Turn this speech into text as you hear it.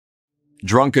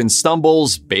Drunken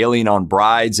stumbles, bailing on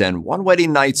brides, and one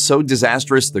wedding night so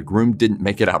disastrous the groom didn't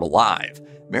make it out alive.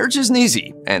 Marriage isn't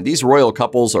easy, and these royal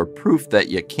couples are proof that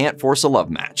you can't force a love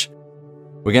match.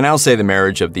 We can now say the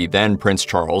marriage of the then Prince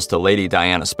Charles to Lady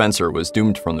Diana Spencer was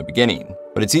doomed from the beginning,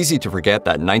 but it's easy to forget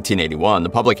that in 1981 the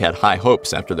public had high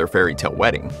hopes after their fairy tale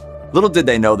wedding. Little did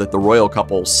they know that the royal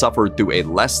couple suffered through a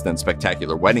less than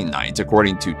spectacular wedding night,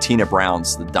 according to Tina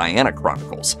Brown's The Diana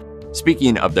Chronicles.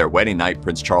 Speaking of their wedding night,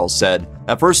 Prince Charles said,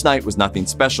 "That first night was nothing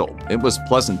special. It was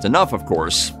pleasant enough, of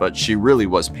course, but she really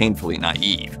was painfully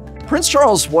naive." Prince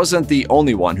Charles wasn't the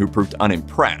only one who proved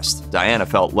unimpressed. Diana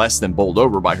felt less than bowled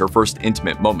over by her first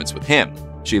intimate moments with him.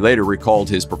 She later recalled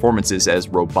his performances as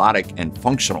robotic and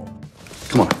functional.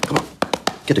 Come on,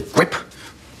 get a grip.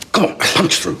 Come on,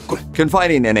 punch through.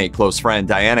 Confiding in a close friend,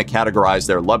 Diana categorized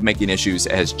their lovemaking issues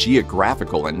as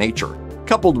geographical in nature.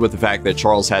 Coupled with the fact that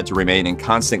Charles had to remain in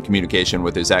constant communication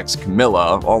with his ex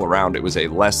Camilla, all around it was a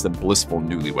less than blissful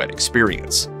newlywed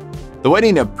experience. The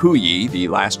wedding of Puyi, the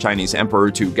last Chinese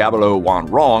emperor, to Gabrielle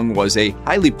Wanrong was a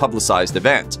highly publicized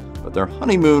event, but their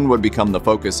honeymoon would become the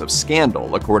focus of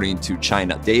scandal, according to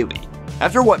China Daily.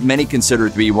 After what many consider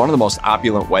to be one of the most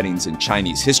opulent weddings in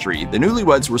Chinese history, the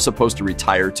newlyweds were supposed to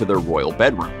retire to their royal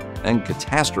bedroom, and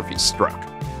catastrophe struck.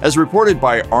 As reported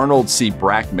by Arnold C.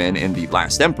 Brackman in The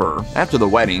Last Emperor, after the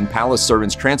wedding, palace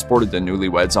servants transported the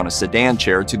newlyweds on a sedan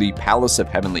chair to the Palace of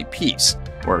Heavenly Peace,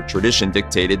 where tradition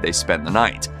dictated they spend the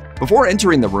night. Before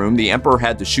entering the room, the emperor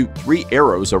had to shoot 3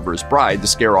 arrows over his bride to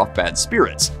scare off bad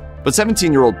spirits. But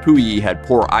 17-year-old Puyi had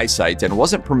poor eyesight and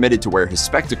wasn't permitted to wear his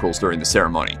spectacles during the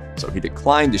ceremony, so he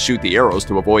declined to shoot the arrows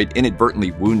to avoid inadvertently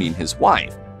wounding his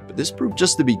wife. But this proved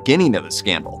just the beginning of the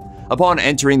scandal. Upon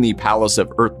entering the Palace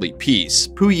of Earthly Peace,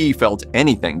 Puyi felt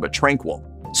anything but tranquil.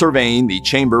 Surveying the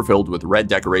chamber filled with red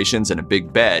decorations and a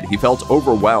big bed, he felt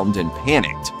overwhelmed and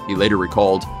panicked. He later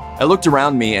recalled, "I looked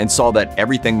around me and saw that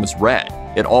everything was red.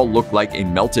 It all looked like a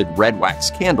melted red wax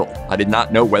candle. I did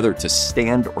not know whether to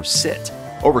stand or sit."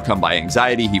 Overcome by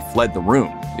anxiety, he fled the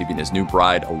room, leaving his new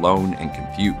bride alone and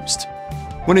confused.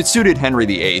 When it suited Henry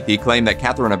VIII, he claimed that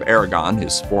Catherine of Aragon,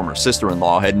 his former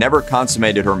sister-in-law, had never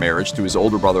consummated her marriage to his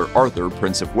older brother Arthur,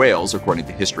 Prince of Wales, according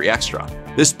to History Extra.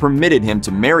 This permitted him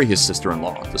to marry his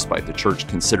sister-in-law, despite the church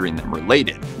considering them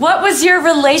related. What was your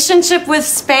relationship with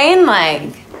Spain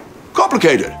like?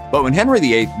 Complicated. But when Henry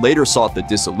VIII later sought the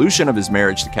dissolution of his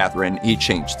marriage to Catherine, he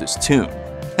changed his tune.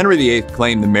 Henry VIII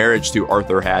claimed the marriage to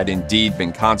Arthur had indeed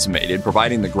been consummated,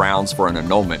 providing the grounds for an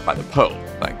annulment by the Pope,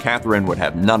 but Catherine would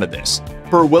have none of this.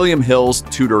 Per William Hill's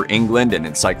Tudor England and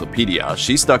Encyclopedia,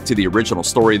 she stuck to the original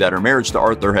story that her marriage to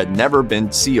Arthur had never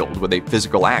been sealed with a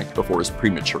physical act before his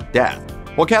premature death.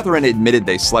 While Catherine admitted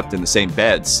they slept in the same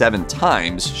bed 7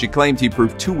 times, she claimed he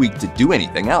proved too weak to do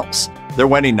anything else. Their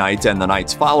wedding night and the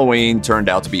nights following turned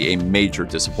out to be a major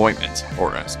disappointment,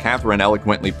 or as Catherine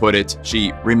eloquently put it,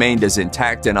 she remained as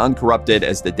intact and uncorrupted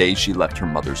as the day she left her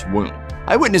mother's womb.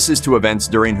 Eyewitnesses to events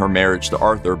during her marriage to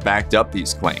Arthur backed up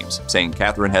these claims, saying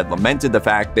Catherine had lamented the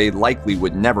fact they likely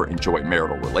would never enjoy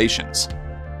marital relations.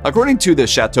 According to the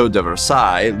Chateau de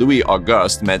Versailles, Louis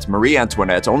Auguste met Marie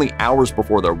Antoinette only hours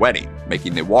before their wedding,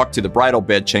 making the walk to the bridal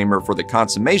bedchamber for the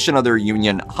consummation of their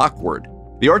union awkward.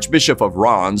 The Archbishop of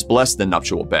Reims blessed the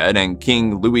nuptial bed, and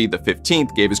King Louis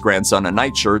XV gave his grandson a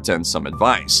nightshirt and some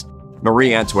advice.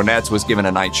 Marie Antoinette was given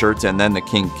a nightshirt, and then the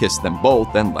king kissed them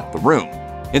both and left the room.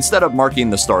 Instead of marking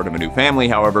the start of a new family,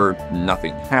 however,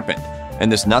 nothing happened,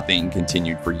 and this nothing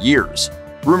continued for years.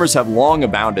 Rumors have long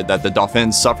abounded that the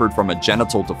Dauphin suffered from a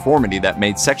genital deformity that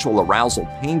made sexual arousal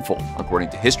painful, according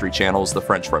to History Channel's The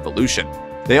French Revolution.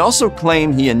 They also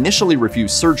claim he initially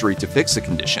refused surgery to fix the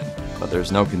condition, but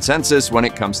there's no consensus when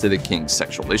it comes to the king's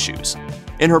sexual issues.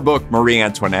 In her book Marie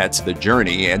Antoinette, The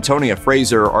Journey, Antonia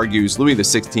Fraser argues Louis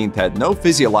XVI had no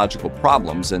physiological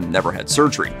problems and never had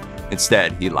surgery.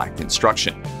 Instead, he lacked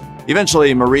instruction.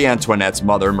 Eventually, Marie Antoinette's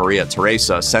mother, Maria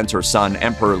Theresa, sent her son,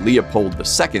 Emperor Leopold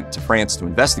II, to France to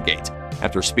investigate.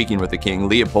 After speaking with the king,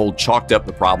 Leopold chalked up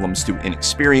the problems to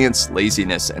inexperience,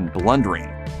 laziness, and blundering.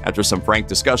 After some frank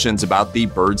discussions about the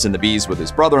birds and the bees with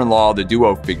his brother-in-law, the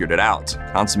duo figured it out,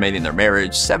 consummating their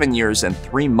marriage 7 years and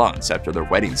 3 months after their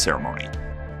wedding ceremony.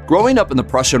 Growing up in the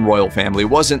Prussian royal family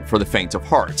wasn't for the faint of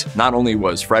heart. Not only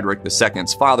was Frederick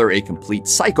II's father a complete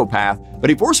psychopath, but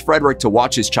he forced Frederick to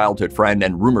watch his childhood friend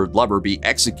and rumored lover be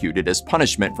executed as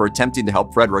punishment for attempting to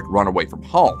help Frederick run away from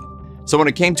home. So when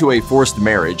it came to a forced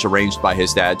marriage arranged by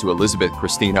his dad to Elizabeth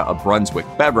Christina of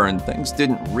Brunswick-Bevern, things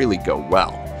didn't really go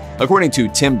well. According to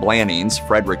Tim Blanning's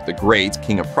Frederick the Great,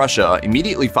 King of Prussia,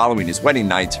 immediately following his wedding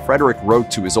night, Frederick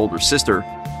wrote to his older sister,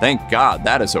 "Thank God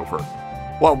that is over."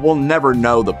 While we'll never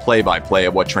know the play-by-play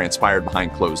of what transpired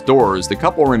behind closed doors, the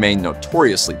couple remained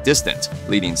notoriously distant,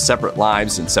 leading separate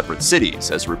lives in separate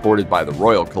cities, as reported by the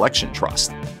Royal Collection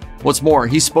Trust. What's more,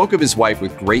 he spoke of his wife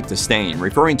with great disdain,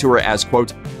 referring to her as,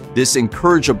 quote, this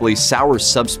incorrigibly sour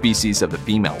subspecies of the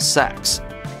female sex.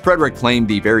 Frederick claimed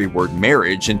the very word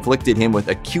marriage inflicted him with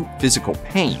acute physical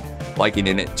pain,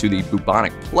 likening it to the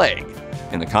bubonic plague.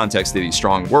 In the context of these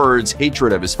strong words,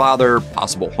 hatred of his father,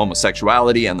 possible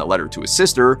homosexuality, and the letter to his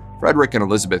sister, Frederick and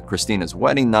Elizabeth Christina's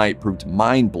wedding night proved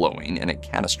mind-blowing in a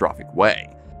catastrophic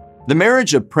way. The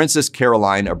marriage of Princess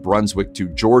Caroline of Brunswick to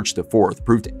George IV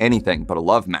proved anything but a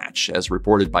love match, as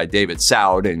reported by David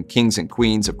Soud in Kings and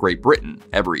Queens of Great Britain,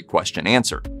 Every Question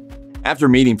Answered. After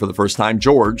meeting for the first time,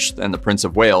 George, then the Prince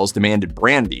of Wales, demanded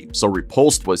brandy, so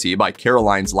repulsed was he by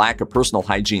Caroline's lack of personal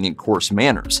hygiene and coarse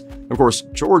manners. Of course,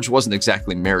 George wasn't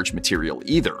exactly marriage material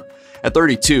either. At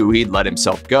 32, he'd let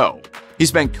himself go. He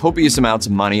spent copious amounts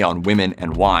of money on women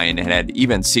and wine, and had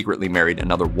even secretly married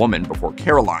another woman before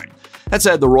Caroline. That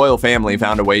said, the royal family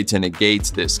found a way to negate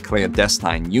this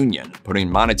clandestine union, putting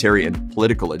monetary and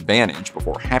political advantage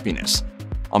before happiness.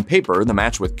 On paper, the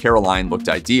match with Caroline looked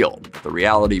ideal, but the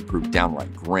reality proved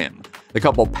downright grim. The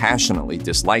couple passionately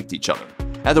disliked each other.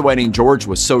 At the wedding, George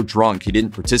was so drunk he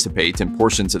didn't participate in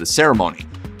portions of the ceremony.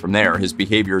 From there, his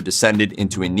behavior descended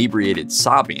into inebriated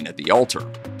sobbing at the altar.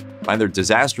 By their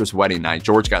disastrous wedding night,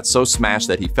 George got so smashed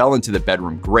that he fell into the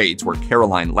bedroom grate where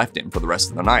Caroline left him for the rest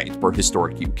of the night per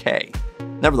historic UK.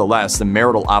 Nevertheless, the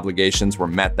marital obligations were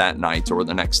met that night or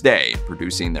the next day,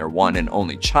 producing their one and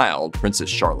only child,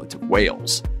 Princess Charlotte of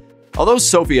Wales. Although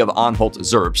Sophie of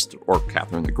Anhalt-Zerbst, or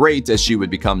Catherine the Great as she would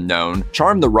become known,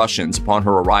 charmed the Russians upon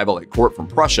her arrival at court from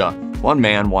Prussia, one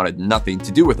man wanted nothing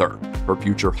to do with her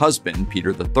future husband,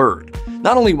 Peter III.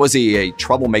 Not only was he a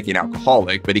troublemaking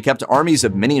alcoholic, but he kept armies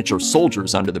of miniature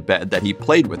soldiers under the bed that he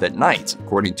played with at night,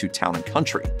 according to Town &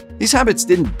 Country. These habits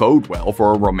didn't bode well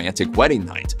for a romantic wedding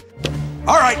night.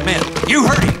 All right, men, you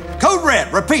heard him. Code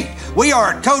Red, repeat. We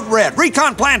are at Code Red.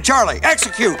 Recon Plan Charlie,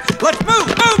 execute. Let's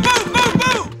move.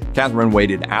 Catherine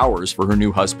waited hours for her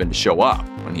new husband to show up.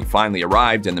 When he finally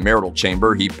arrived in the marital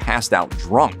chamber, he passed out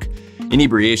drunk.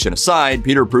 Inebriation aside,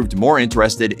 Peter proved more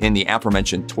interested in the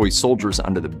aforementioned toy soldiers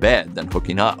under the bed than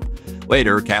hooking up.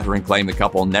 Later, Catherine claimed the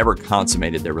couple never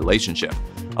consummated their relationship.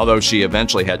 Although she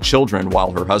eventually had children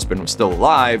while her husband was still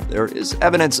alive, there is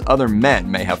evidence other men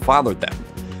may have fathered them.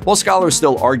 While scholars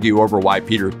still argue over why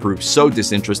Peter proved so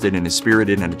disinterested in his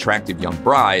spirited and attractive young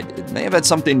bride, it may have had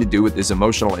something to do with his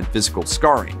emotional and physical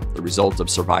scarring, the result of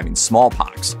surviving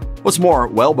smallpox. What's more,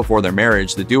 well before their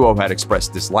marriage, the duo had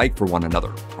expressed dislike for one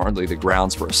another, hardly the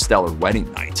grounds for a stellar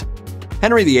wedding night.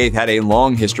 Henry VIII had a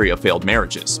long history of failed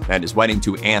marriages, and his wedding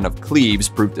to Anne of Cleves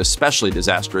proved especially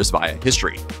disastrous via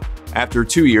history. After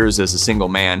 2 years as a single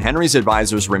man, Henry's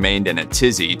advisors remained in a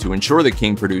tizzy to ensure the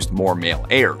king produced more male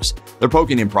heirs. Their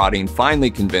poking and prodding finally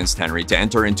convinced Henry to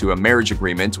enter into a marriage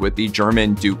agreement with the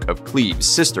German Duke of Cleves'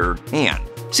 sister, Anne.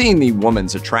 Seeing the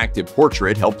woman's attractive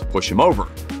portrait helped push him over.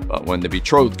 But when the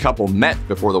betrothed couple met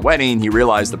before the wedding, he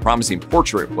realized the promising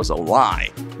portrait was a lie.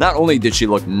 Not only did she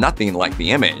look nothing like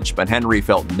the image, but Henry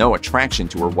felt no attraction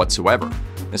to her whatsoever.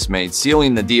 This made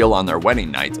sealing the deal on their wedding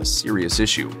night a serious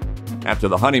issue. After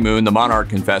the honeymoon, the monarch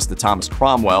confessed to Thomas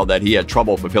Cromwell that he had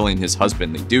trouble fulfilling his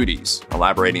husbandly duties,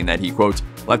 elaborating that he, quote,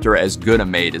 left her as good a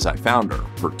maid as I found her,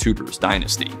 per Tudor's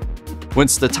dynasty. When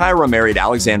Statira married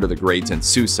Alexander the Great in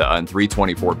Susa in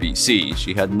 324 BC,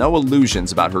 she had no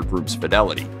illusions about her groom's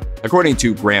fidelity. According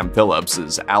to Graham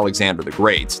Phillips's Alexander the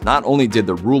Great, not only did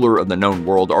the ruler of the known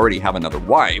world already have another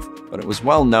wife, but it was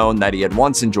well known that he had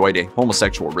once enjoyed a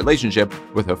homosexual relationship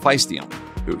with Hephaestion,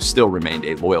 who still remained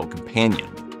a loyal companion.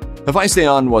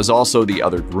 Hephaestion was also the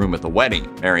other groom at the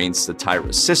wedding, marrying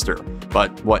Statira's sister, but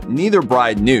what neither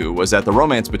bride knew was that the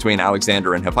romance between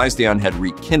Alexander and Hephaestion had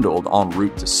rekindled en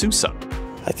route to Susa.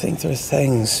 I think there are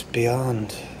things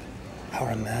beyond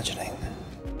our imagining.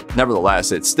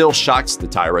 Nevertheless, it still shocked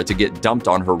Statira to get dumped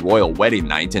on her royal wedding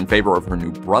night in favor of her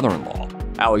new brother-in-law.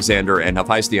 Alexander and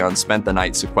Hephaestion spent the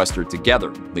night sequestered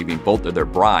together, leaving both of their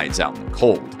brides out in the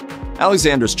cold.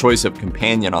 Alexander's choice of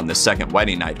companion on this second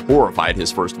wedding night horrified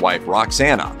his first wife,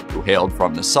 Roxana, who hailed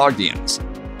from the Sogdians.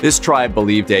 This tribe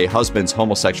believed a husband's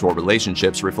homosexual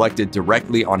relationships reflected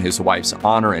directly on his wife's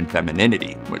honor and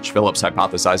femininity, which Phillips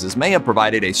hypothesizes may have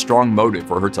provided a strong motive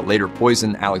for her to later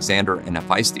poison Alexander and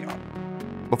Hephaestion.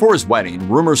 Before his wedding,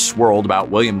 rumors swirled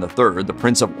about William III, the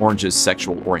Prince of Orange's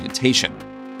sexual orientation.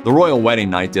 The royal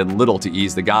wedding night did little to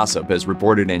ease the gossip, as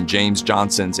reported in James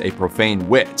Johnson's A Profane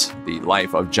Wit, The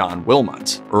Life of John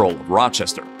Wilmot, Earl of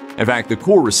Rochester. In fact, the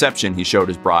cool reception he showed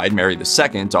his bride, Mary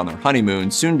II, on their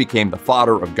honeymoon soon became the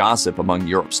fodder of gossip among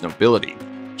Europe's nobility.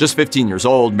 Just 15 years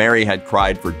old, Mary had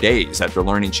cried for days after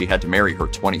learning she had to marry her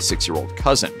 26-year-old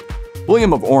cousin.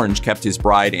 William of Orange kept his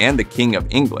bride and the King of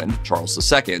England, Charles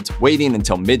II, waiting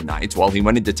until midnight while he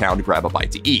went into town to grab a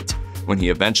bite to eat. When he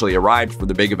eventually arrived for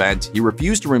the big event, he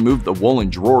refused to remove the woolen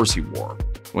drawers he wore.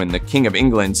 When the King of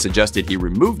England suggested he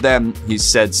remove them, he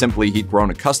said simply he'd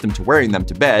grown accustomed to wearing them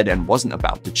to bed and wasn't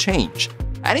about to change.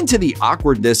 Adding to the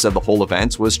awkwardness of the whole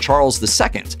event was Charles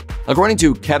II. According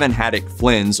to Kevin Haddock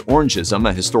Flynn's Orangeism,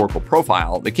 a historical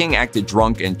profile, the king acted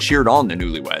drunk and cheered on the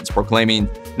newlyweds, proclaiming,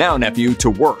 "Now, nephew, to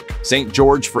work, St.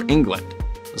 George for England."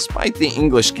 Despite the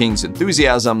English king's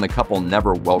enthusiasm, the couple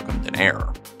never welcomed an heir.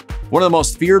 One of the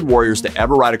most feared warriors to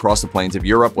ever ride across the plains of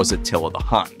Europe was Attila the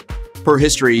Hun. Per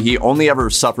history, he only ever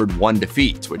suffered one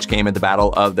defeat, which came at the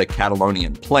Battle of the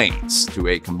Catalonian Plains, to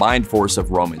a combined force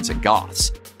of Romans and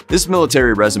Goths. This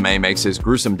military resume makes his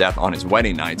gruesome death on his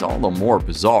wedding night all the more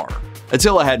bizarre.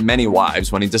 Attila had many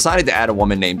wives when he decided to add a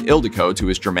woman named Ildiko to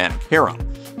his Germanic harem.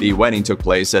 The wedding took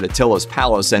place at Attila's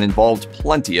palace and involved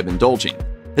plenty of indulging.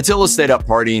 Attila stayed up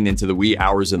partying into the wee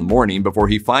hours of the morning before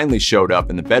he finally showed up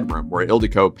in the bedroom where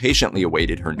Ildiko patiently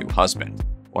awaited her new husband.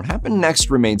 What happened next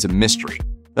remains a mystery.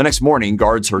 The next morning,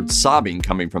 guards heard sobbing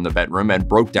coming from the bedroom and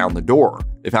broke down the door.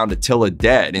 They found Attila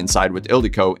dead inside with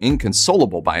Ildiko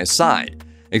inconsolable by his side.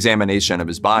 Examination of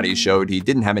his body showed he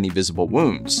didn't have any visible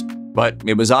wounds. But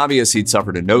it was obvious he'd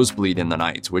suffered a nosebleed in the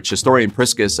night, which historian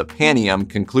Priscus of Panium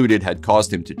concluded had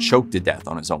caused him to choke to death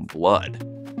on his own blood.